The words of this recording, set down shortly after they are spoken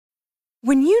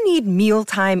When you need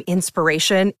mealtime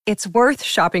inspiration, it's worth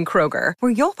shopping Kroger,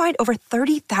 where you'll find over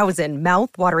 30,000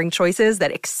 mouth-watering choices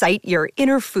that excite your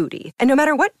inner foodie. And no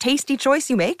matter what tasty choice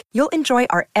you make, you'll enjoy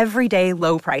our everyday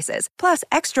low prices, plus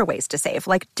extra ways to save,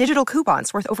 like digital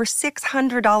coupons worth over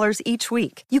 $600 each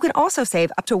week. You can also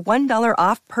save up to $1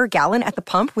 off per gallon at the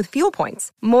pump with fuel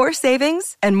points. More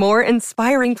savings and more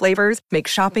inspiring flavors make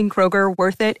shopping Kroger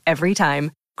worth it every time.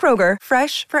 Kroger,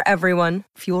 fresh for everyone.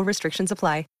 Fuel restrictions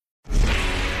apply.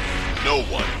 No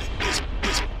one is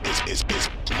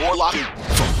more locked in.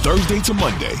 From Thursday to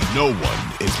Monday, no one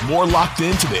is more locked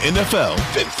into the NFL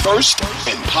than First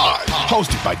and Pod.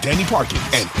 Hosted by Danny Parkins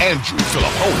and Andrew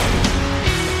Filippone.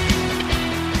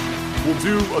 We'll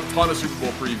do a ton of Super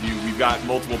Bowl preview. We've got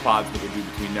multiple pods that we'll do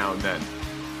between now and then.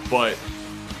 But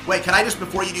wait, can I just,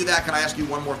 before you do that, can I ask you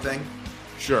one more thing?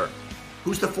 Sure.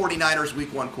 Who's the 49ers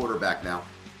Week 1 quarterback now?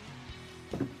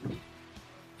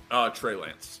 Trey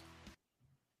Lance.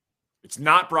 It's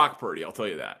not Brock Purdy, I'll tell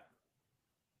you that.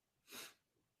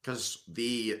 Because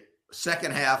the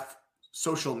second half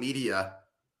social media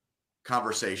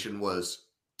conversation was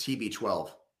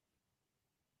TB12.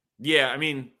 Yeah,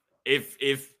 I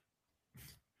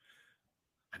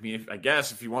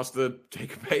guess if he wants to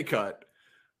take a pay cut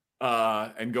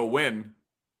and go win,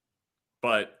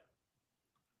 but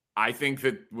I think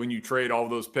that when you trade all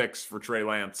those picks for Trey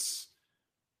Lance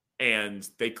and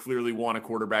they clearly want a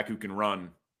quarterback who can run,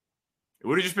 it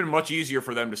would have just been much easier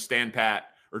for them to stand pat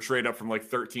or trade up from like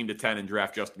 13 to 10 and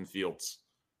draft Justin Fields.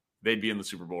 They'd be in the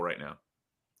Super Bowl right now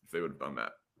if they would have done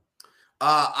that.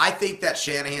 I think that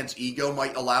Shanahan's ego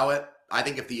might allow it. I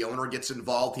think if the owner gets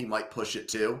involved, he might push it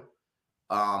too.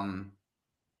 But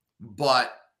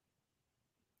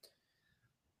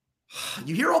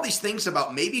you hear all these things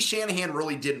about maybe Shanahan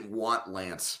really didn't want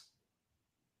Lance.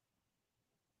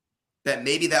 That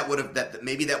maybe that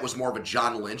was more of a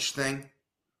John Lynch thing.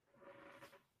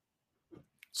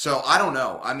 So I don't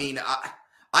know. I mean,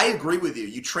 I agree with you.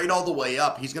 You trade all the way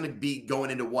up. He's going to be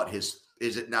going into what is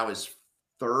it now his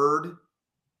third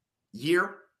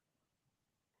year?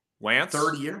 Lance?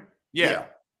 Third year? Yeah.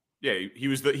 He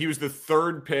was the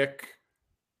third pick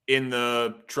in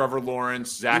the Trevor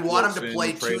Lawrence, Zach Wilson, you want him to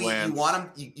play Trey 2 Lance. You want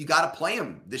him. You got to play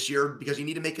him this year because you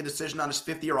need to make a decision on his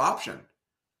 5th-year option.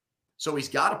 So he's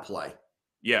got to play.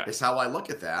 Yeah, is how I look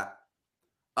at that.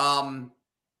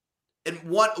 And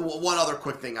one other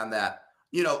quick thing on that.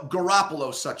 You know,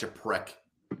 Garoppolo's such a prick.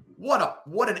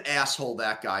 What an asshole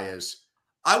that guy is.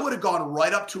 I would have gone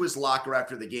right up to his locker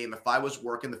after the game if I was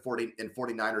working in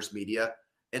 49ers media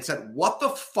and said, "What the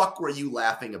fuck were you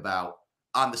laughing about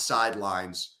on the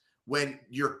sidelines when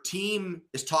your team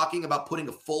is talking about putting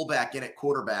a fullback in at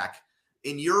quarterback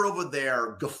and you're over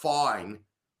there guffawing?"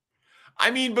 I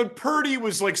mean, but Purdy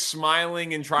was like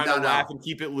smiling and trying to laugh and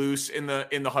keep it loose in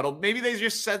the huddle. Maybe they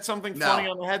just said something funny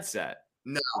on the headset.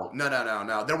 No.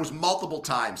 There was multiple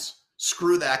times.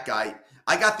 Screw that guy.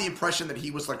 I got the impression that he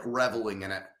was like reveling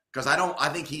in it because I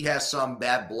think he has some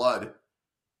bad blood.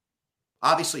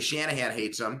 Obviously, Shanahan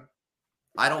hates him.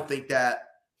 I don't think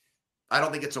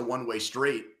it's a one-way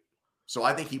street. So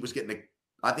I think he was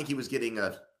getting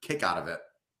a kick out of it,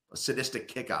 a sadistic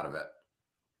kick out of it.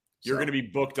 You're going to be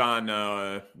booked on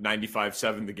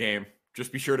 95.7 The Game.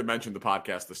 Just be sure to mention the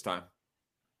podcast this time.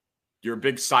 You're a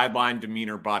big sideline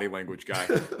demeanor body language guy.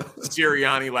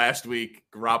 Sirianni last week,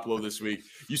 Garoppolo this week.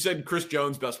 You said Chris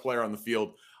Jones, best player on the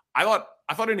field. I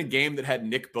thought in a game that had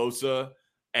Nick Bosa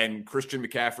and Christian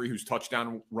McCaffrey, whose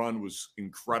touchdown run was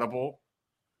incredible,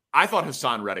 I thought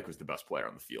Hassan Reddick was the best player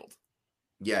on the field.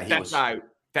 Yeah,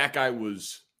 that guy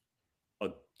was a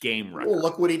game wrecker. Well,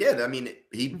 look what he did. I mean,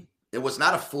 it was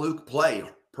not a fluke play.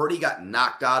 Purdy got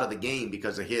knocked out of the game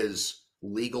because of his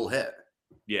legal hit.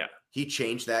 Yeah. He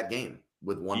changed that game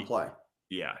with one play.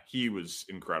 Yeah, he was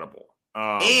incredible.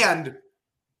 And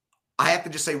I have to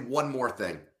just say one more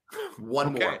thing.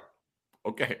 One more.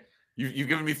 Okay. You've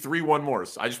given me 3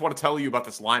 one-mores. I just want to tell you about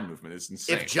this line movement. It's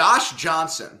insane. If Josh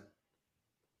Johnson,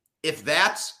 if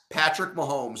that's Patrick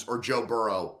Mahomes or Joe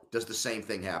Burrow, does the same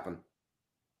thing happen?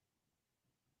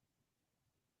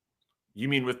 You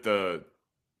mean with the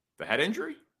head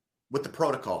injury? With the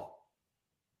protocol.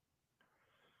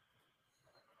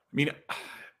 I mean,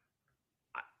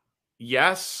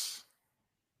 yes.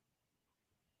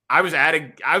 I was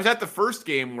at the first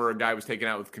game where a guy was taken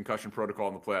out with concussion protocol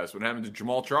in the playoffs. What happened to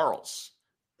Jamal Charles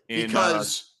in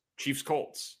Chiefs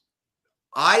Colts?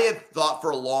 I had thought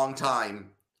for a long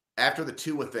time after the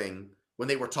Tua thing, when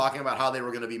they were talking about how they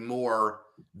were going to be more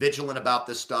vigilant about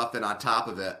this stuff and on top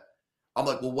of it, I'm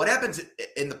like, well, what happens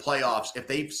in the playoffs if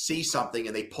they see something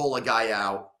and they pull a guy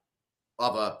out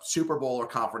of a Super Bowl or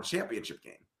conference championship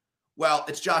game? Well,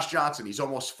 it's Josh Johnson. He's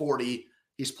almost 40.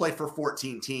 He's played for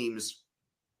 14 teams.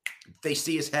 They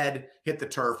see his head hit the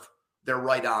turf. They're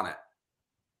right on it.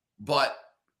 But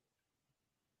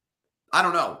I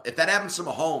don't know. If that happens to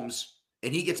Mahomes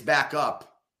and he gets back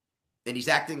up and he's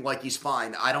acting like he's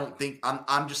fine, I don't think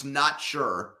I'm just not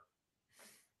sure.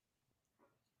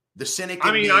 The cynic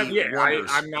in me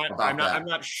wonders I'm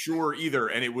not sure either,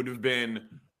 and it would have been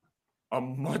a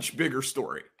much bigger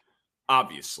story,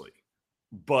 obviously.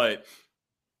 But,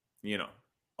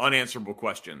 unanswerable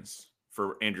questions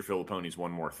for Andrew Filipponi's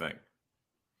one more thing.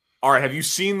 All right, have you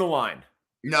seen the line?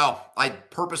 No, I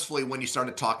purposefully, when you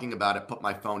started talking about it, put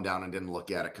my phone down and didn't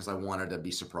look at it because I wanted to be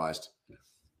surprised.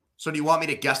 So do you want me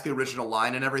to guess the original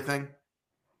line and everything?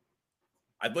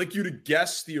 I'd like you to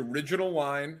guess the original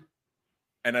line,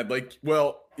 and and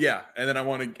then I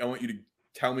want you to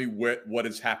tell me what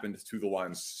has happened to the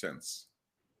lines since.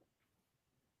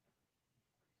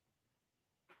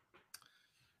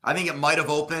 I think it might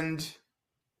have opened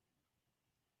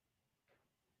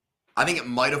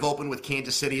with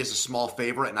Kansas City as a small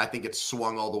favorite, and I think it's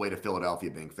swung all the way to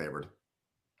Philadelphia being favored.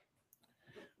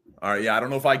 All right, yeah, I don't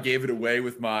know if I gave it away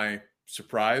with my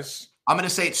surprise. I'm going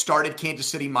to say it started Kansas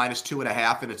City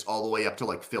 -2.5, and it's all the way up to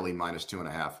like Philly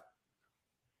 -2.5.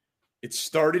 It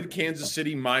started Kansas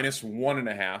City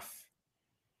 -1.5,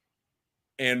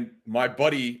 and my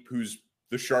buddy, who's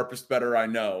the sharpest bettor I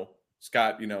know, he's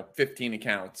got 15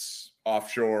 accounts,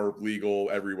 offshore, legal,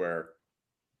 everywhere,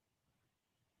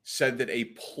 said that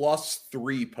a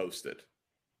 +3 posted.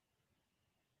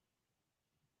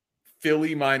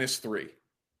 Philly -3.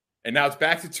 And now it's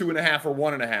back to 2.5 or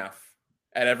 1.5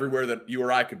 at everywhere that you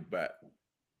or I could bet.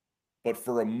 But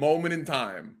for a moment in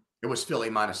time, it was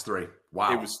Philly -3.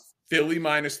 Wow. It was Philly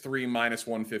 -3,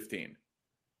 -115.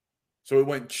 So it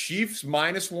went Chiefs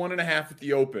 -1.5 at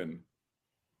the open,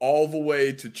 all the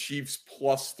way to Chiefs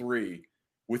 +3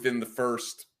 within the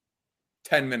first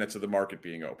 10 minutes of the market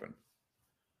being open.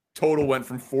 Total went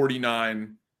from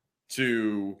 49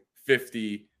 to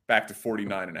 50, back to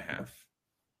 49.5.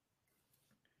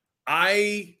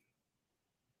 I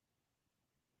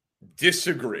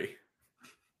disagree.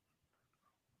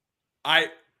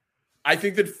 I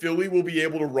think that Philly will be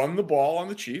able to run the ball on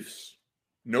the Chiefs,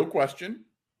 no question.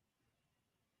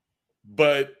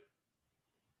 But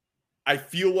I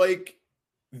feel like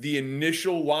the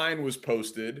initial line was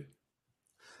posted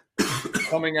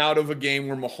coming out of a game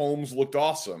where Mahomes looked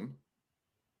awesome,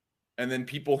 and then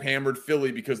people hammered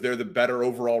Philly because they're the better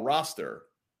overall roster.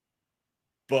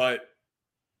 But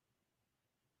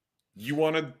you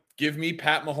want to give me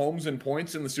Pat Mahomes and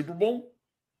points in the Super Bowl?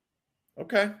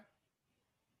 Okay.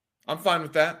 I'm fine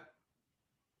with that.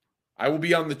 I will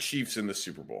be on the Chiefs in the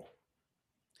Super Bowl.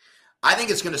 I think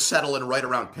it's going to settle in right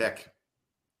around pick,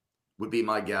 would be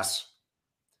my guess.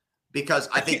 Because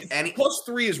I think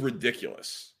 +3 is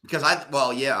ridiculous. Because I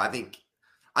think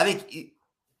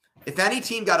if any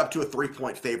team got up to a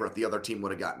 3-point favorite, the other team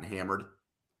would have gotten hammered.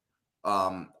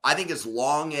 I think as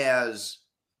long as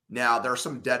now there are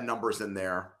some dead numbers in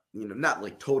there, not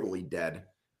like totally dead,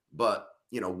 but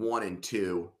 1 and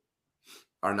 2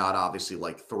 are not obviously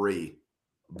like 3.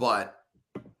 But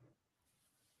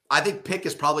I think pick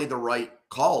is probably the right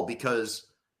call because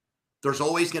there's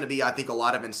always going to be, I think, a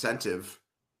lot of incentive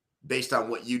based on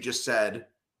what you just said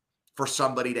for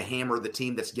somebody to hammer the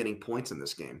team that's getting points in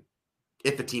this game,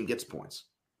 if the team gets points.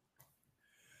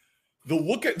 The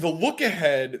look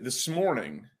ahead this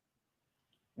morning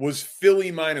was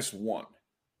Philly -1.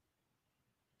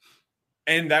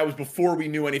 And that was before we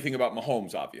knew anything about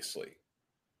Mahomes, obviously.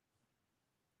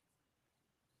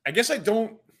 I guess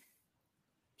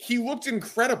he looked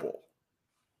incredible.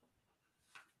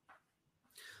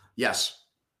 Yes.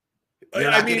 You're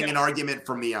not getting an argument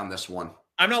from me on this one.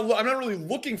 I'm not really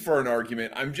looking for an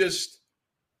argument. I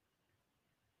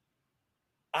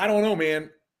don't know,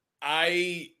 man.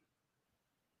 I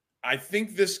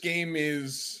think this game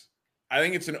I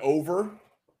think it's an over.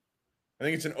 I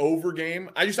think it's an over game.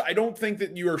 I don't think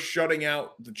that you are shutting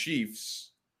out the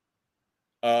Chiefs.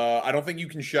 I don't think you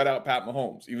can shut out Pat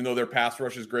Mahomes, even though their pass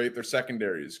rush is great, their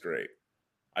secondary is great.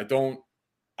 I don't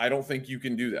think you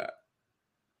can do that.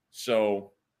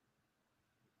 So,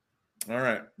 all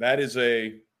right, that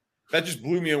just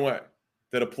blew me away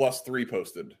that a +3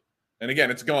 posted. And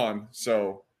again, it's gone,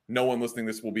 so no one listening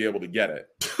to this will be able to get it.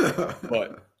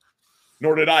 But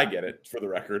nor did I get it, for the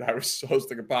record. I was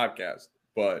hosting a podcast,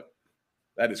 but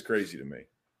that is crazy to me.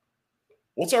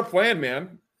 What's our plan,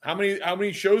 man? How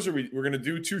many shows are we're going to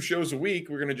do? 2 shows a week.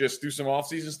 We're going to just do some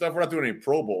off-season stuff. We're not doing any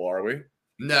Pro Bowl, are we?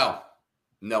 No,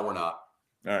 we're not.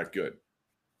 All right, good.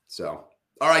 So,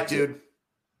 all right, dude.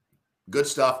 Good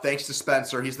stuff. Thanks to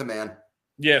Spencer. He's the man.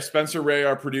 Yeah, Spencer Ray,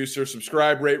 our producer.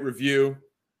 Subscribe, rate, review.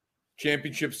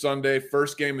 Championship Sunday,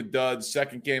 first game of duds,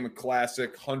 second game of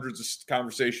classic, hundreds of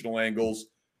conversational angles.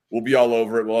 We'll be all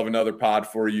over it. We'll have another pod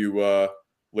for you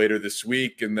later this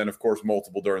week, and then, of course,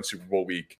 multiple during Super Bowl week.